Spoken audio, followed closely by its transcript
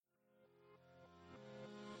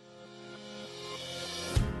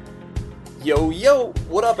Yo,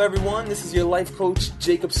 what up everyone? This is your life coach,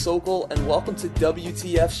 Jacob Sokol, and welcome to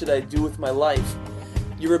WTF Should I Do With My Life?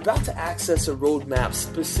 You're about to access a roadmap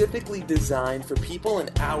specifically designed for people in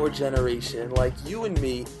our generation, like you and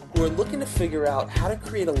me, who are looking to figure out how to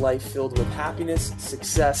create a life filled with happiness,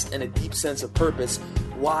 success, and a deep sense of purpose,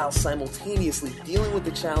 while simultaneously dealing with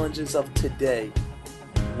the challenges of today.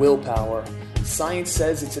 Willpower. Science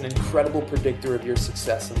says it's an incredible predictor of your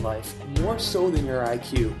success in life, more so than your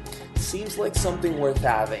IQ. Seems like something worth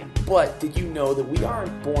having, but did you know that we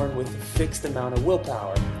aren't born with a fixed amount of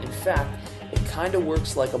willpower? In fact, it kind of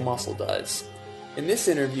works like a muscle does. In this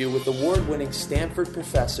interview with award-winning Stanford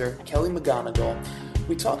professor Kelly McGonigal,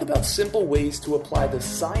 we talk about simple ways to apply the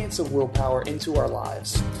science of willpower into our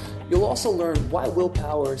lives. You'll also learn why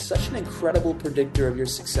willpower is such an incredible predictor of your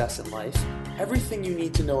success in life, everything you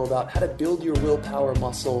need to know about how to build your willpower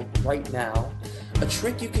muscle right now, a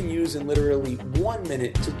trick you can use in literally 1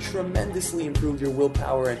 minute to tremendously improve your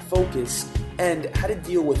willpower and focus, and how to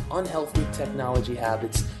deal with unhealthy technology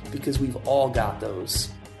habits, because we've all got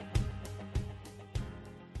those.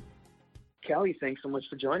 Kelly, thanks so much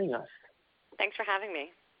for joining us. Thanks for having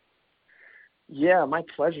me. Yeah, my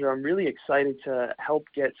pleasure. I'm really excited to help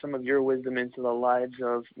get some of your wisdom into the lives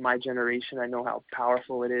of my generation. I know how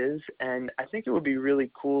powerful it is, and I think it would be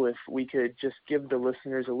really cool if we could just give the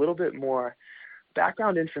listeners a little bit more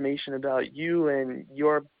background information about you and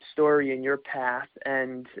your story and your path.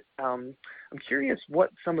 And I'm curious what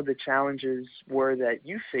some of the challenges were that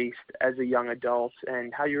you faced as a young adult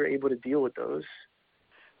and how you were able to deal with those.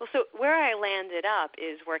 Well, so where I landed up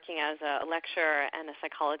is working as a lecturer and a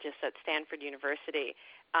psychologist at Stanford University,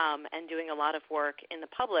 and doing a lot of work in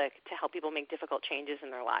the public to help people make difficult changes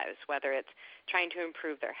in their lives, whether it's trying to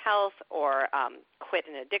improve their health or quit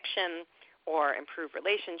an addiction or improve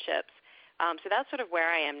relationships. So that's sort of where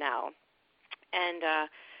I am now. And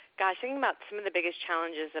thinking about some of the biggest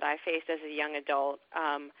challenges that I faced as a young adult,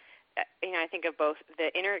 I think of both the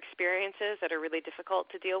inner experiences that are really difficult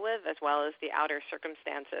to deal with, as well as the outer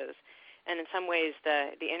circumstances. And in some ways,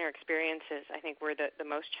 the inner experiences, I think, were the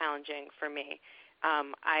most challenging for me.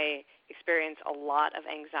 I experienced a lot of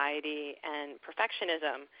anxiety and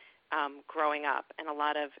perfectionism growing up, and a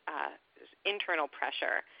lot of internal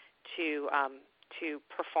pressure to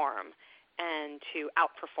perform and to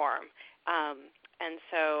outperform. And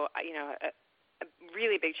so, a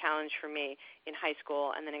really big challenge for me in high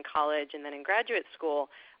school and then in college and then in graduate school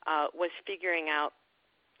was figuring out,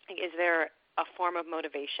 is there a form of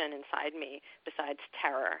motivation inside me besides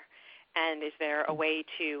terror? And is there a way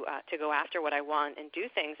to go after what I want and do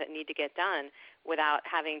things that need to get done without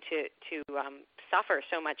having to suffer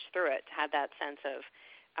so much through it, to have that sense of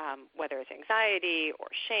whether it's anxiety or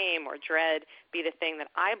shame or dread, be the thing that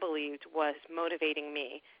I believed was motivating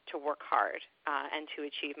me to work hard and to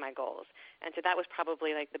achieve my goals. And so that was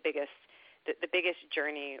probably like the biggest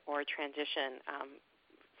journey or transition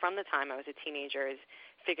from the time I was a teenager, is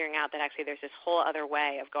figuring out that actually there's this whole other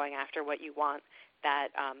way of going after what you want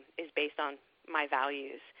that is based on my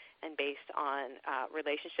values and based on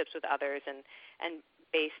relationships with others and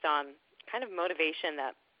based on kind of motivation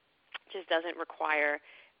that just doesn't require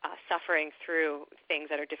suffering through things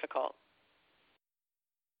that are difficult.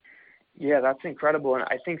 Yeah, that's incredible. And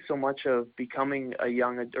I think so much of becoming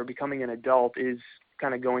an adult is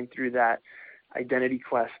kind of going through that identity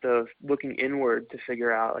quest of looking inward to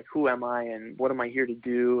figure out, like, who am I and what am I here to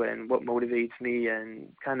do and what motivates me, and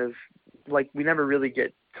kind of like we never really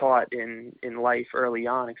get taught in life early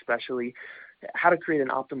on, especially how to create an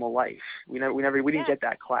optimal life. We didn't get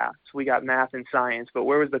that class. We got math and science, but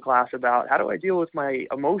where was the class about how do I deal with my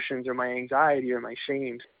emotions or my anxiety or my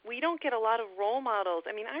shame? We don't get a lot of role models.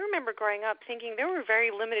 I mean, I remember growing up thinking there were a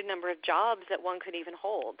very limited number of jobs that one could even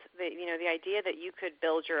hold. The idea that you could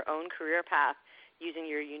build your own career path using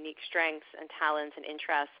your unique strengths and talents and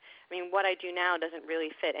interests. I mean, what I do now doesn't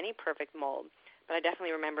really fit any perfect mold, but I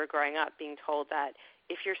definitely remember growing up being told that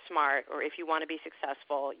if you're smart or if you want to be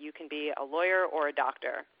successful, you can be a lawyer or a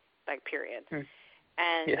doctor, like, period.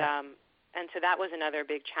 And so that was another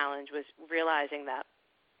big challenge, was realizing that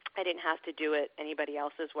I didn't have to do it anybody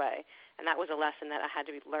else's way. And that was a lesson that I had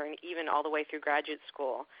to learn even all the way through graduate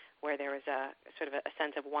school, where there was a sort of a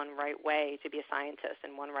sense of one right way to be a scientist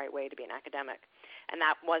and one right way to be an academic. And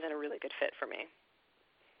that wasn't a really good fit for me.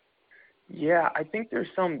 Yeah, I think there's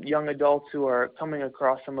some young adults who are coming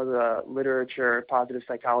across some of the literature, positive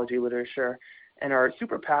psychology literature, and are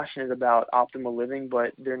super passionate about optimal living,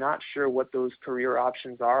 but they're not sure what those career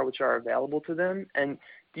options are which are available to them. And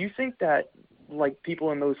do you think that, like,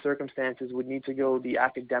 people in those circumstances would need to go the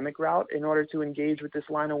academic route in order to engage with this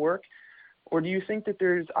line of work? Or do you think that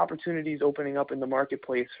there's opportunities opening up in the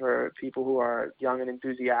marketplace for people who are young and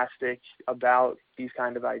enthusiastic about these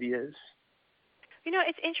kind of ideas? You know,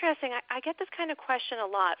 it's interesting. I get this kind of question a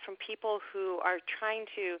lot from people who are trying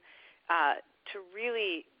to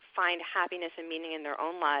really find happiness and meaning in their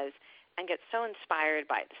own lives and get so inspired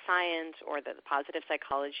by the science or the positive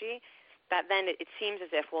psychology that then it seems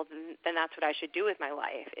as if, well, then that's what I should do with my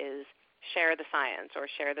life, is share the science or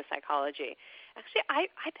share the psychology. Actually,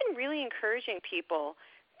 I've been really encouraging people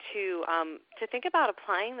to think about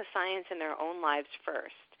applying the science in their own lives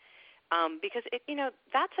first, because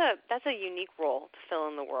that's a unique role to fill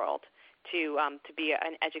in the world, to be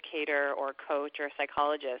an educator or a coach or a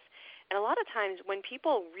psychologist. And a lot of times when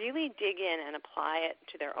people really dig in and apply it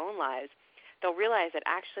to their own lives, they'll realize that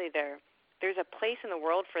actually there's a place in the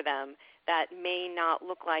world for them that may not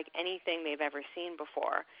look like anything they've ever seen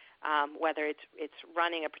before, whether it's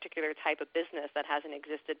running a particular type of business that hasn't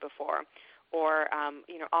existed before, or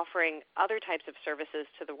offering other types of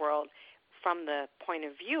services to the world from the point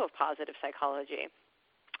of view of positive psychology.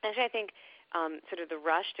 Actually, I think sort of the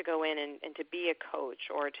rush to go in and to be a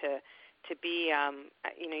coach or to be,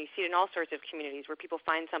 you see it in all sorts of communities where people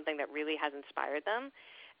find something that really has inspired them.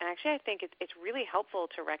 And actually, I think it's really helpful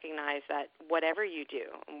to recognize that whatever you do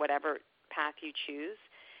and whatever path you choose,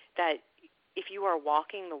 that if you are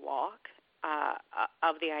walking the walk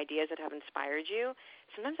of the ideas that have inspired you,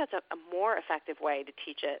 sometimes that's a more effective way to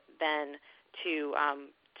teach it than to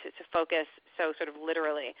focus so sort of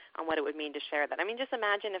literally on what it would mean to share that. I mean, just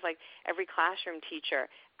imagine if every classroom teacher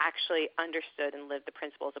actually understood and lived the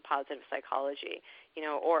principles of positive psychology,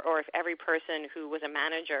 or if every person who was a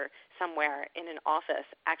manager somewhere in an office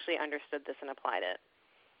actually understood this and applied it.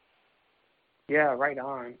 Yeah, right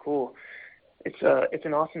on. Cool. It's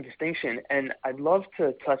an awesome distinction, and I'd love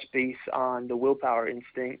to touch base on the willpower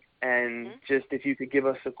instinct, and just if you could give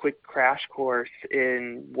us a quick crash course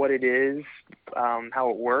in what it is,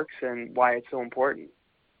 how it works, and why it's so important.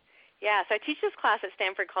 Yeah, so I teach this class at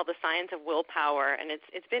Stanford called The Science of Willpower, and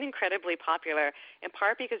it's been incredibly popular, in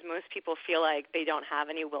part because most people feel like they don't have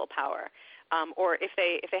any willpower. Or if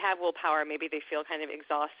they have willpower, maybe they feel kind of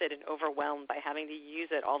exhausted and overwhelmed by having to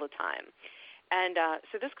use it all the time. And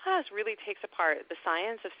so this class really takes apart the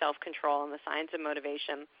science of self-control and the science of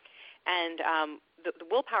motivation. And the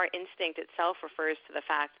willpower instinct itself refers to the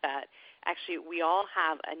fact that actually we all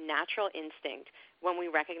have a natural instinct when we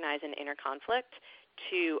recognize an inner conflict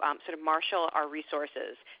to sort of marshal our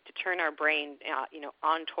resources, to turn our brain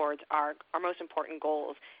on towards our most important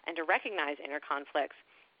goals, and to recognize inner conflicts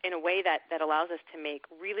in a way that allows us to make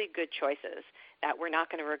really good choices that we're not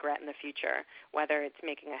going to regret in the future, whether it's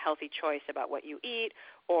making a healthy choice about what you eat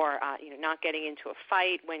or not getting into a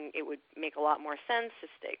fight when it would make a lot more sense to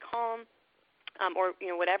stay calm, or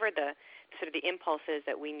whatever the sort of the impulses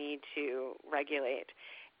that we need to regulate.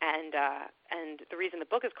 And the reason the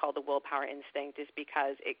book is called The Willpower Instinct is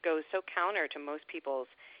because it goes so counter to most people's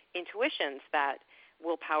intuitions that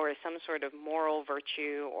willpower is some sort of moral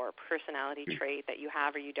virtue or personality trait that you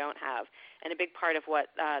have or you don't have. And a big part of what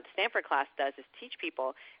the Stanford class does is teach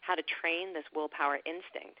people how to train this willpower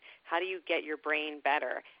instinct. How do you get your brain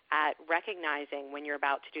better at recognizing when you're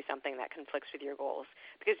about to do something that conflicts with your goals?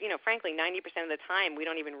 Because, frankly, 90% of the time we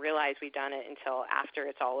don't even realize we've done it until after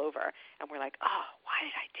it's all over. And we're like, oh, why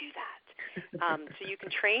did I do that? So you can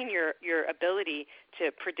train your ability to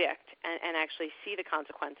predict and actually see the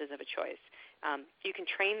consequences of a choice. You can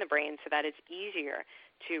train the brain so that it's easier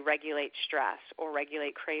to regulate stress or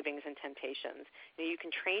regulate cravings and temptations. You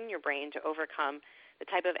can train your brain to overcome the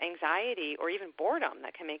type of anxiety or even boredom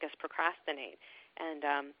that can make us procrastinate. And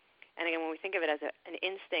again, when we think of it as an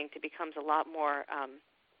instinct, it becomes a lot more,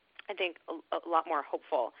 I think, a lot more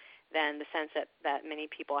hopeful than the sense that many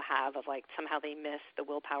people have of somehow they miss the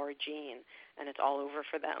willpower gene and it's all over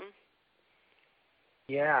for them.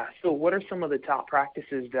 Yeah. So what are some of the top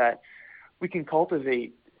practices that we can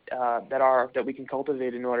cultivate that we can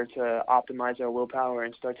cultivate in order to optimize our willpower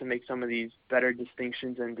and start to make some of these better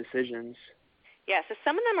distinctions and decisions? Yeah, so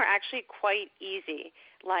some of them are actually quite easy,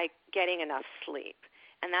 like getting enough sleep.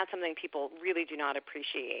 And that's something people really do not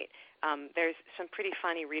appreciate. There's some pretty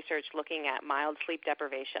funny research looking at mild sleep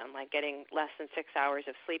deprivation, like getting less than 6 hours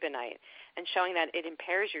of sleep a night, and showing that it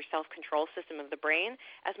impairs your self-control system of the brain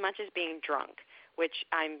as much as being drunk, which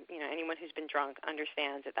anyone who's been drunk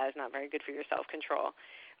understands that is not very good for your self-control.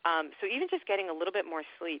 So even just getting a little bit more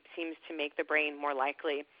sleep seems to make the brain more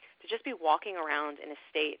likely to just be walking around in a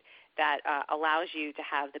state that allows you to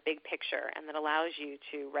have the big picture and that allows you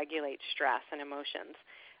to regulate stress and emotions.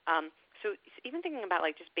 So even thinking about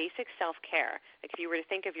like just basic self-care, like if you were to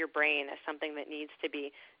think of your brain as something that needs to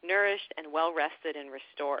be nourished and well-rested and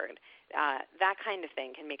restored, that kind of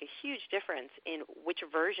thing can make a huge difference in which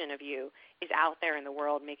version of you is out there in the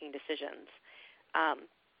world making decisions.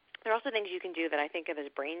 There are also things you can do that I think of as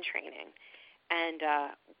brain training. And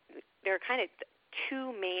there are kind of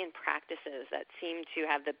two main practices that seem to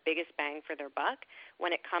have the biggest bang for their buck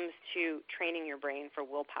when it comes to training your brain for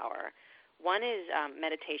willpower. One is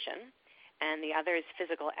meditation, and the other is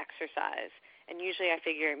physical exercise. And usually I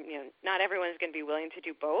figure, not everyone's going to be willing to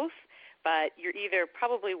do both, but you're either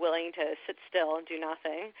probably willing to sit still and do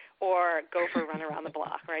nothing or go for a run around the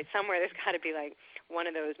block, right? Somewhere there's got to be like one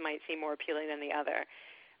of those might seem more appealing than the other.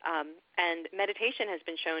 And meditation has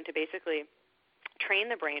been shown to basically train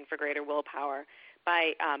the brain for greater willpower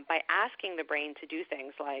by asking the brain to do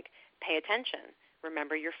things like pay attention,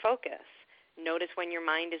 remember your focus, notice when your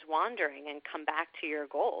mind is wandering and come back to your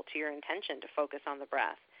goal, to your intention to focus on the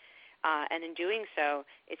breath. And in doing so,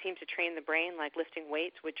 it seems to train the brain like lifting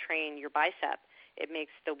weights would train your bicep. It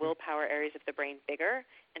makes the willpower areas of the brain bigger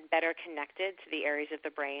and better connected to the areas of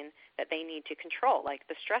the brain that they need to control, like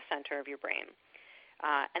the stress center of your brain.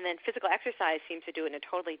 And then physical exercise seems to do it in a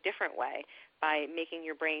totally different way by making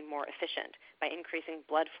your brain more efficient, by increasing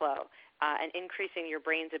blood flow and increasing your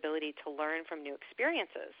brain's ability to learn from new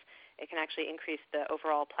experiences. It can actually increase the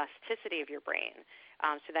overall plasticity of your brain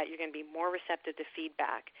so that you're going to be more receptive to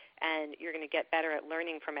feedback, and you're going to get better at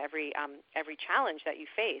learning from every challenge that you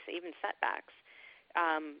face, even setbacks.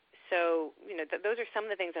 Those are some of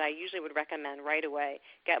the things that I usually would recommend right away.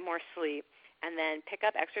 Get more sleep, and then pick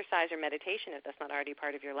up exercise or meditation if that's not already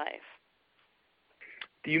part of your life.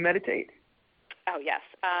 Do you meditate? Oh, yes.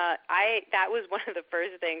 That was one of the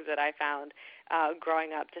first things that I found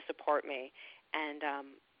growing up to support me. And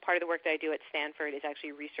part of the work that I do at Stanford is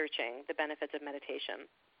actually researching the benefits of meditation.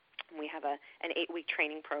 We have an 8-week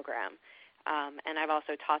training program, and I've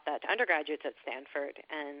also taught that to undergraduates at Stanford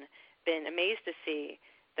and been amazed to see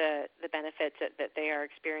the benefits that they are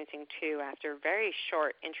experiencing, too, after a very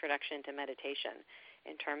short introduction to meditation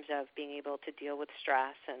in terms of being able to deal with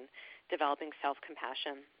stress and developing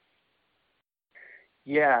self-compassion.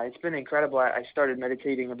 Yeah, it's been incredible. I started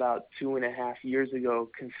meditating about 2.5 years ago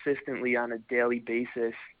consistently on a daily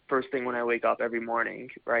basis, first thing when I wake up every morning,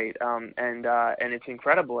 right? And it's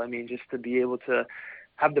incredible. I mean, just to be able to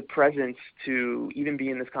have the presence to even be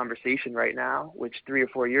in this conversation right now, which 3 or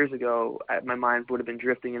 4 years ago, my mind would have been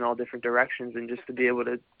drifting in all different directions, and just to be able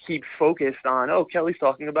to keep focused on, oh, Kelly's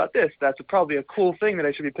talking about this. That's probably a cool thing that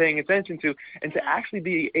I should be paying attention to, and to actually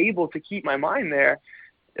be able to keep my mind there,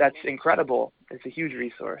 that's incredible. It's a huge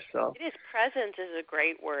resource. So it is. Presence is a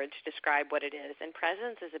great word to describe what it is, and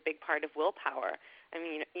presence is a big part of willpower. I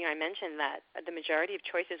mean, I mentioned that the majority of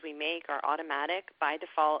choices we make are automatic, by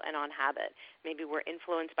default, and on habit. Maybe we're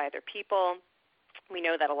influenced by other people. We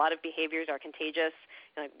know that a lot of behaviors are contagious,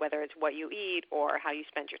 like whether it's what you eat or how you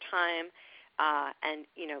spend your time. And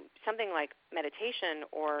something like meditation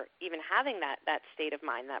or even having that state of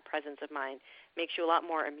mind, that presence of mind, makes you a lot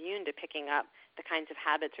more immune to picking up the kinds of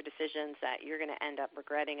habits or decisions that you're going to end up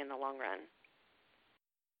regretting in the long run.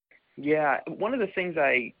 Yeah, one of the things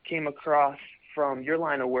I came across from your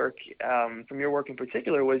line of work, from your work in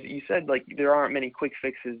particular, was you said like there aren't many quick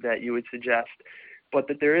fixes that you would suggest, but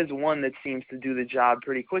that there is one that seems to do the job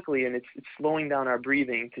pretty quickly, and it's slowing down our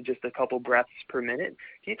breathing to just a couple breaths per minute.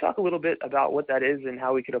 Can you talk a little bit about what that is and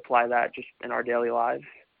how we could apply that just in our daily lives?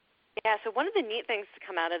 Yeah, so one of the neat things to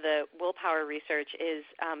come out of the willpower research is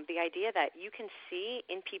the idea that you can see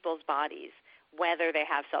in people's bodies whether they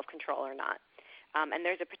have self-control or not. And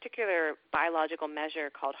there's a particular biological measure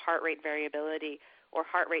called heart rate variability or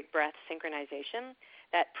heart rate breath synchronization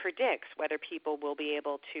that predicts whether people will be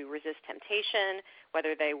able to resist temptation,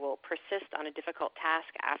 whether they will persist on a difficult task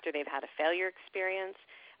after they've had a failure experience,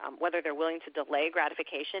 whether they're willing to delay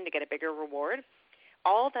gratification to get a bigger reward.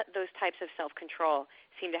 All those types of self-control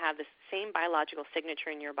seem to have the same biological signature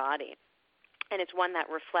in your body. And it's one that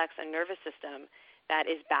reflects a nervous system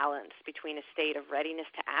that is balanced between a state of readiness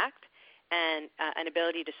to act and an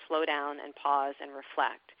ability to slow down and pause and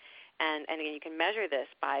reflect. And again, you can measure this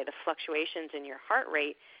by the fluctuations in your heart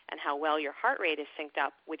rate and how well your heart rate is synced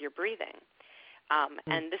up with your breathing.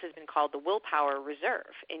 And this has been called the willpower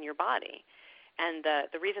reserve in your body. And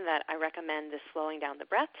the reason that I recommend this slowing down the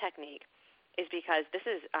breath technique is because this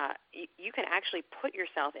is you can actually put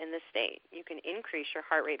yourself in this state. You can increase your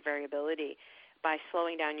heart rate variability by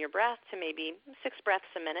slowing down your breath to maybe 6 breaths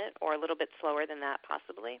a minute or a little bit slower than that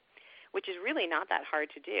possibly, which is really not that hard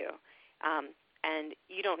to do. And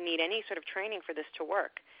you don't need any sort of training for this to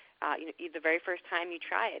work. The very first time you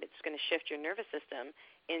try it, it's going to shift your nervous system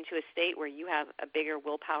into a state where you have a bigger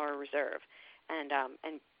willpower reserve. And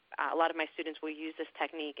a lot of my students will use this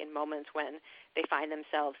technique in moments when they find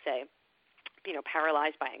themselves, say,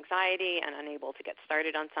 paralyzed by anxiety and unable to get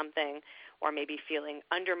started on something, or maybe feeling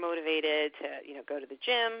undermotivated to, go to the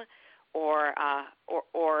gym, or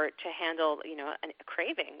to handle, a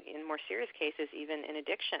craving. In more serious cases, even an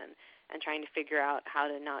addiction, and trying to figure out how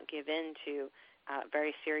to not give in to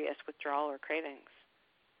very serious withdrawal or cravings.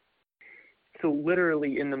 So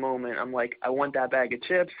literally in the moment, I'm like, I want that bag of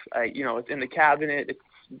chips. It's in the cabinet. It's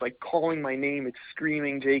like calling my name. It's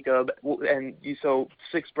screaming, Jacob. And so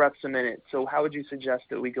 6 breaths a minute. So how would you suggest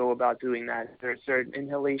that we go about doing that? Is there an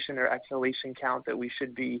inhalation or exhalation count that we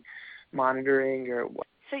should be monitoring, or what?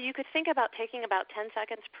 So you could think about taking about 10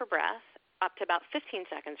 seconds per breath, up to about 15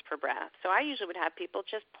 seconds per breath. So I usually would have people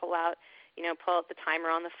just pull out the timer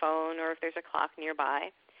on the phone, or if there's a clock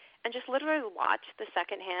nearby, and just literally watch the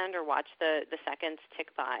second hand or watch the seconds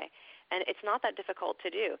tick by. And it's not that difficult to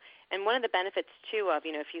do. And one of the benefits, too, of,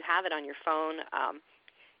 if you have it on your phone,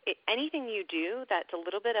 anything you do that's a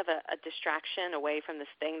little bit of a distraction away from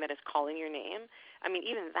this thing that is calling your name,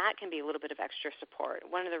 even that can be a little bit of extra support.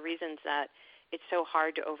 One of the reasons that it's so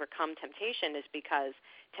hard to overcome temptation is because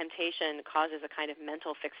temptation causes a kind of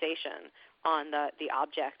mental fixation on the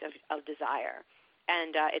object of desire.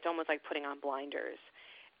 And it's almost like putting on blinders.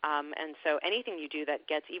 And so anything you do that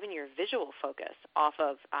gets even your visual focus off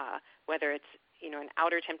of whether it's an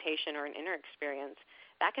outer temptation or an inner experience,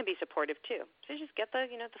 that can be supportive too. So just get the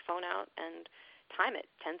phone out and time it,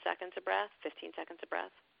 10 seconds a breath, 15 seconds a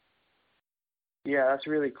breath. Yeah, that's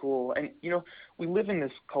really cool. And, we live in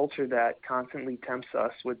this culture that constantly tempts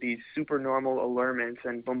us with these supernormal allurements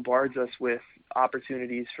and bombards us with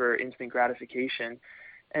opportunities for instant gratification.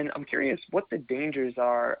 And I'm curious what the dangers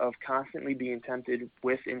are of constantly being tempted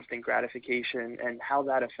with instant gratification, and how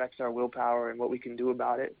that affects our willpower and what we can do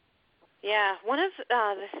about it. Yeah, one of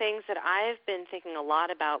the things that I've been thinking a lot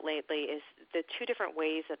about lately is the 2 different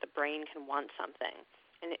ways that the brain can want something.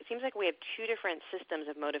 And it seems like we have 2 different systems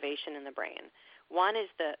of motivation in the brain. One is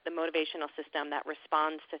the motivational system that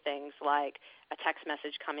responds to things like a text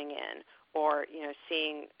message coming in, or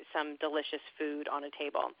seeing some delicious food on a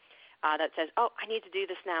table. That says, oh, I need to do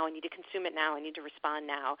this now, I need to consume it now, I need to respond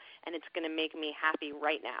now, and it's going to make me happy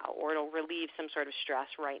right now, or it'll relieve some sort of stress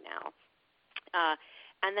right now.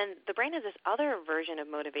 And then the brain has this other version of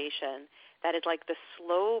motivation that is like the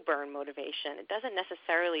slow burn motivation. It doesn't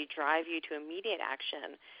necessarily drive you to immediate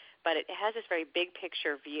action, but it has this very big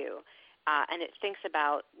picture view, and it thinks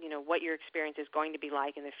about what your experience is going to be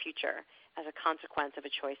like in the future as a consequence of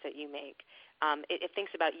a choice that you make. It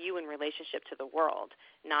thinks about you in relationship to the world,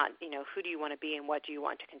 not who do you want to be and what do you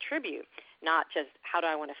want to contribute, not just how do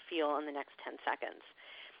I want to feel in the next 10 seconds.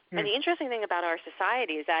 And the interesting thing about our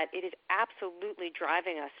society is that it is absolutely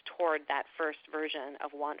driving us toward that first version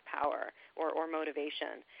of want power or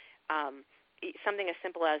motivation. Something as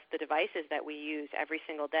simple as the devices that we use every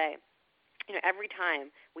single day. Every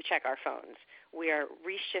time we check our phones, we are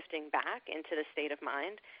reshifting back into the state of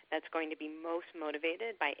mind that's going to be most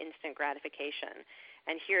motivated by instant gratification.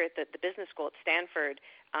 And here at the business school at Stanford,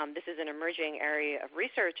 this is an emerging area of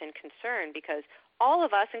research and concern, because all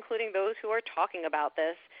of us, including those who are talking about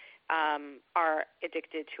this, are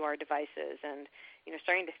addicted to our devices. And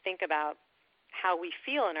starting to think about how we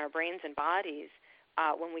feel in our brains and bodies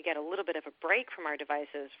when we get a little bit of a break from our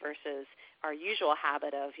devices versus our usual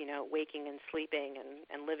habit of, waking and sleeping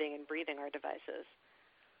and living and breathing our devices.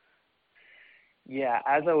 Yeah,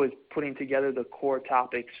 as I was putting together the core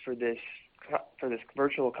topics for this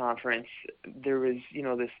virtual conference, there was,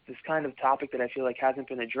 this kind of topic that I feel like hasn't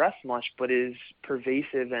been addressed much, but is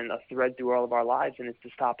pervasive and a thread through all of our lives, and it's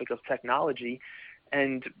this topic of technology.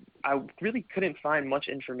 And I really couldn't find much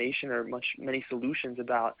information or many solutions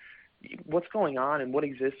about what's going on and what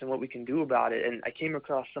exists and what we can do about it. And I came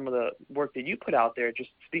across some of the work that you put out there, just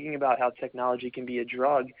speaking about how technology can be a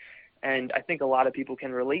drug. And I think a lot of people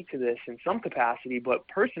can relate to this in some capacity. But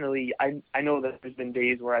personally, I know that there's been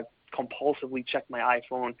days where I've compulsively checked my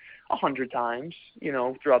iPhone 100 times,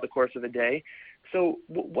 throughout the course of a day. So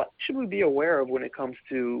what should we be aware of when it comes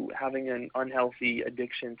to having an unhealthy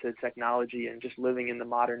addiction to technology and just living in the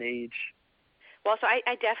modern age? Well, so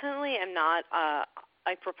I definitely am not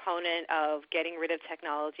a proponent of getting rid of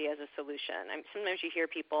technology as a solution. Sometimes you hear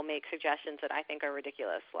people make suggestions that I think are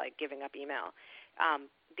ridiculous, like giving up email,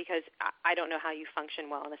 because I don't know how you function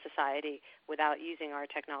well in a society without using our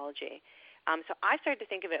technology. So I started to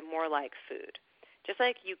think of it more like food. Just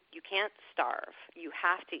like you can't starve, you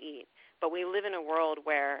have to eat. But we live in a world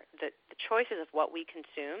where the choices of what we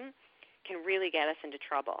consume can really get us into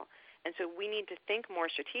trouble. And so we need to think more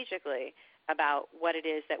strategically about what it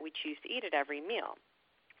is that we choose to eat at every meal.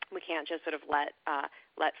 We can't just sort of let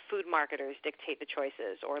food marketers dictate the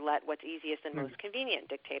choices, or let what's easiest and most convenient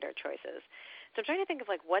dictate our choices. So I'm trying to think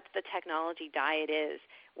of what's the technology diet is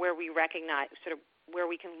where we recognize, where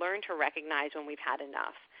we can learn to recognize when we've had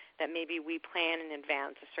enough, that maybe we plan in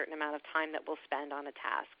advance a certain amount of time that we'll spend on a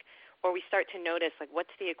task, or we start to notice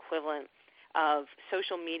what's the equivalent of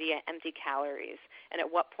social media empty calories, and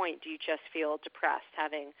at what point do you just feel depressed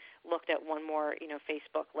having looked at one more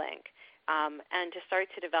Facebook link. And to start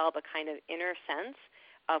to develop a kind of inner sense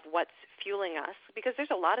of what's fueling us, because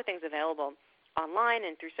there's a lot of things available online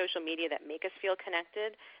and through social media that make us feel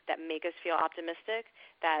connected, that make us feel optimistic,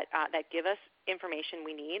 that give us information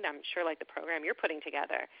we need. I'm sure the program you're putting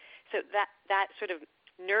together. So that sort of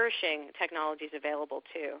nourishing technology is available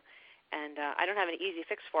too. And I don't have an easy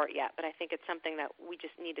fix for it yet, but I think it's something that we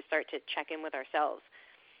just need to start to check in with ourselves.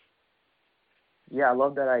 Yeah, I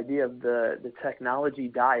love that idea of the technology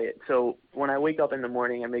diet. So when I wake up in the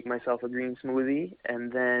morning, I make myself a green smoothie,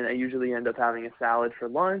 and then I usually end up having a salad for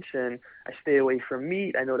lunch, and I stay away from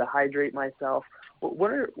meat. I know to hydrate myself.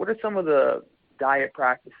 What are some of the diet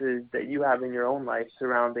practices that you have in your own life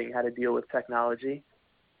surrounding how to deal with technology?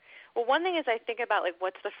 Well, one thing is I think about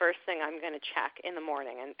what's the first thing I'm going to check in the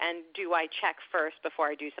morning, and do I check first before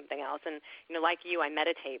I do something else? And like you, I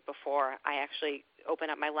meditate before I actually open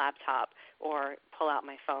up my laptop or pull out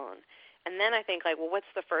my phone. And then I think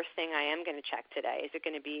what's the first thing I am going to check today? Is it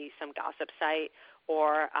going to be some gossip site,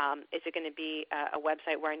 or is it going to be a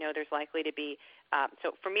website where I know there's likely to be?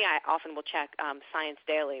 So for me, I often will check Science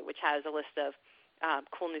Daily, which has a list of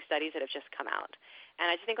cool new studies that have just come out. And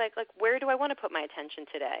I just think, where do I want to put my attention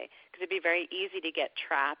today? Because it'd be very easy to get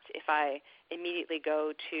trapped if I immediately go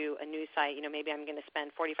to a news site. Maybe I'm going to spend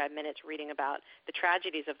 45 minutes reading about the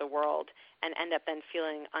tragedies of the world and end up then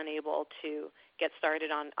feeling unable to get started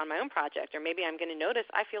on my own project. Or maybe I'm going to notice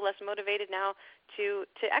I feel less motivated now to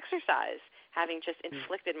exercise, having just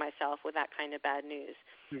inflicted myself with that kind of bad news.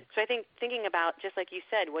 So I think thinking about, just like you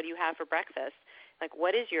said, what do you have for breakfast?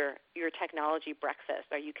 What is your technology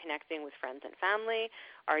breakfast? Are you connecting with friends and family?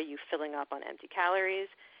 Are you filling up on empty calories?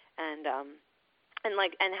 And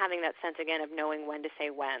having that sense again of knowing when to say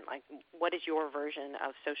when. What is your version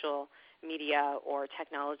of social media or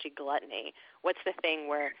technology gluttony? What's the thing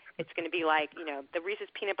where it's going to be the Reese's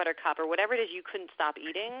peanut butter cup or whatever it is you couldn't stop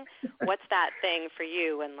eating? What's that thing for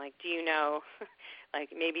you? And do you know,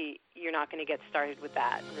 maybe you're not going to get started with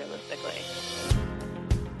that realistically.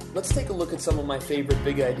 Let's take a look at some of my favorite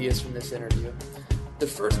big ideas from this interview. The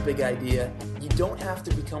first big idea, you don't have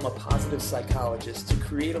to become a positive psychologist to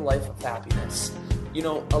create a life of happiness.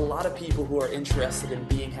 A lot of people who are interested in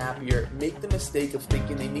being happier make the mistake of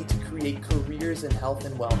thinking they need to create careers in health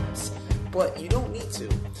and wellness. But you don't need to.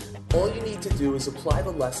 All you need to do is apply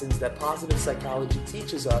the lessons that positive psychology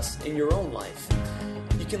teaches us in your own life.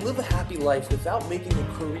 You can live a happy life without making a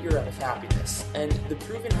career out of happiness, and the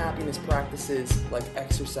proven happiness practices like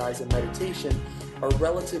exercise and meditation are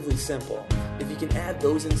relatively simple. If you can add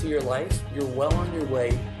those into your life, you're well on your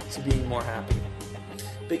way to being more happy.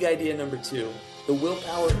 Big idea number 2, the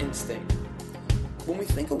willpower instinct. When we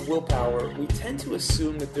think of willpower, we tend to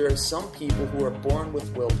assume that there are some people who are born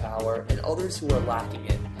with willpower and others who are lacking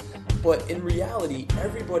it. But in reality,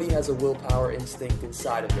 everybody has a willpower instinct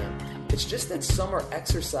inside of them. It's just that some are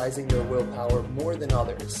exercising their willpower more than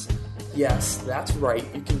others. Yes, that's right,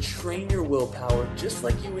 you can train your willpower just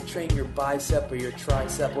like you would train your bicep or your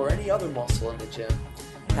tricep or any other muscle in the gym.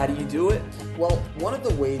 How do you do it? Well, one of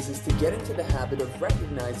the ways is to get into the habit of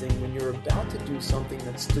recognizing when you're about to do something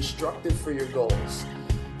that's destructive for your goals.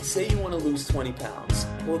 Say you want to lose 20 pounds.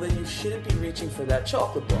 Well, then you shouldn't be reaching for that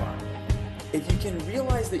chocolate bar. If you can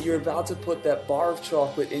realize that you're about to put that bar of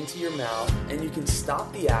chocolate into your mouth and you can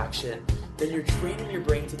stop the action, then you're training your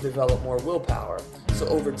brain to develop more willpower. So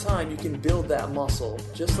over time, you can build that muscle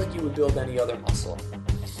just like you would build any other muscle.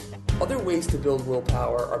 Other ways to build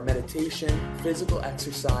willpower are meditation, physical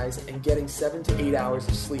exercise, and getting 7 to 8 hours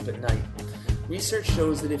of sleep at night. Research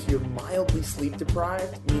shows that if you're mildly sleep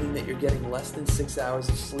deprived, meaning that you're getting less than 6 hours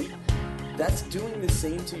of sleep, that's doing the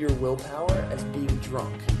same to your willpower as being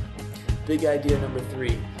drunk. Big idea number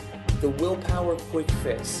 3, the willpower quick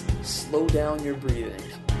fix. Slow down your breathing.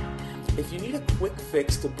 If you need a quick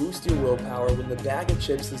fix to boost your willpower when the bag of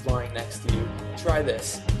chips is lying next to you, try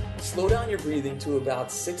this. Slow down your breathing to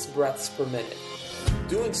about 6 breaths per minute.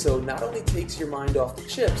 Doing so not only takes your mind off the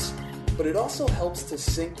chips, but it also helps to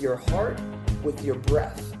sync your heart with your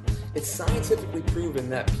breath. It's scientifically proven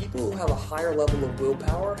that people who have a higher level of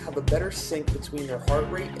willpower have a better sync between their heart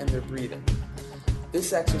rate and their breathing.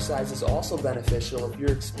 This exercise is also beneficial if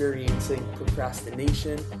you're experiencing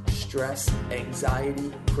procrastination, stress,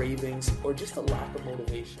 anxiety, cravings, or just a lack of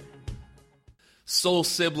motivation. Soul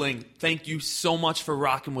Sibling, thank you so much for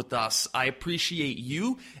rocking with us. I appreciate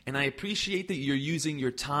you, and I appreciate that you're using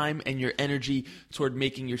your time and your energy toward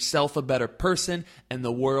making yourself a better person and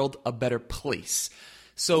the world a better place.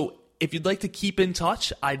 So if you'd like to keep in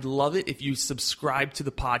touch, I'd love it if you subscribe to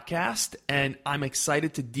the podcast, and I'm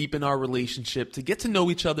excited to deepen our relationship, to get to know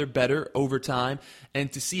each other better over time,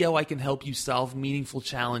 and to see how I can help you solve meaningful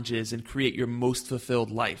challenges and create your most fulfilled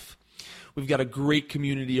life. We've got a great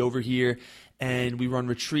community over here, and we run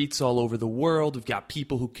retreats all over the world. We've got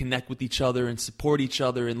people who connect with each other and support each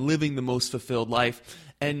other in living the most fulfilled life.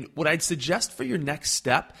 And what I'd suggest for your next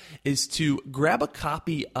step is to grab a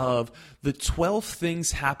copy of The 12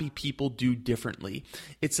 Things Happy People Do Differently.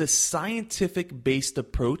 It's a scientific-based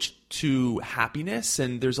approach to happiness,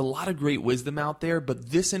 and there's a lot of great wisdom out there,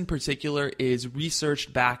 but this in particular is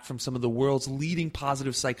researched back from some of the world's leading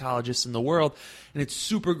positive psychologists in the world, and it's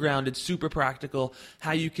super grounded, super practical,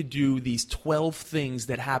 how you could do these 12 things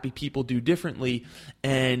that happy people do differently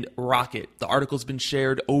and rock it. The article's been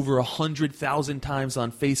shared over 100,000 times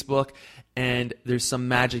on Facebook, and there's some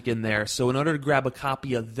magic in there. So in order to grab a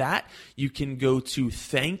copy of that, you can go to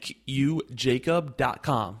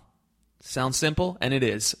thankyoujacob.com. Sounds simple, and it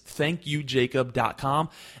is. Thankyoujacob.com,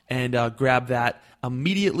 and grab that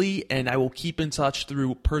immediately, and I will keep in touch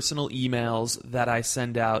through personal emails that I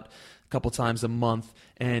send out a couple times a month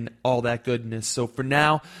and all that goodness. So for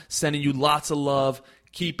now, sending you lots of love.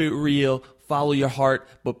 Keep it real. Follow your heart,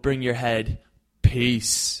 but bring your head.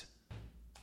 Peace.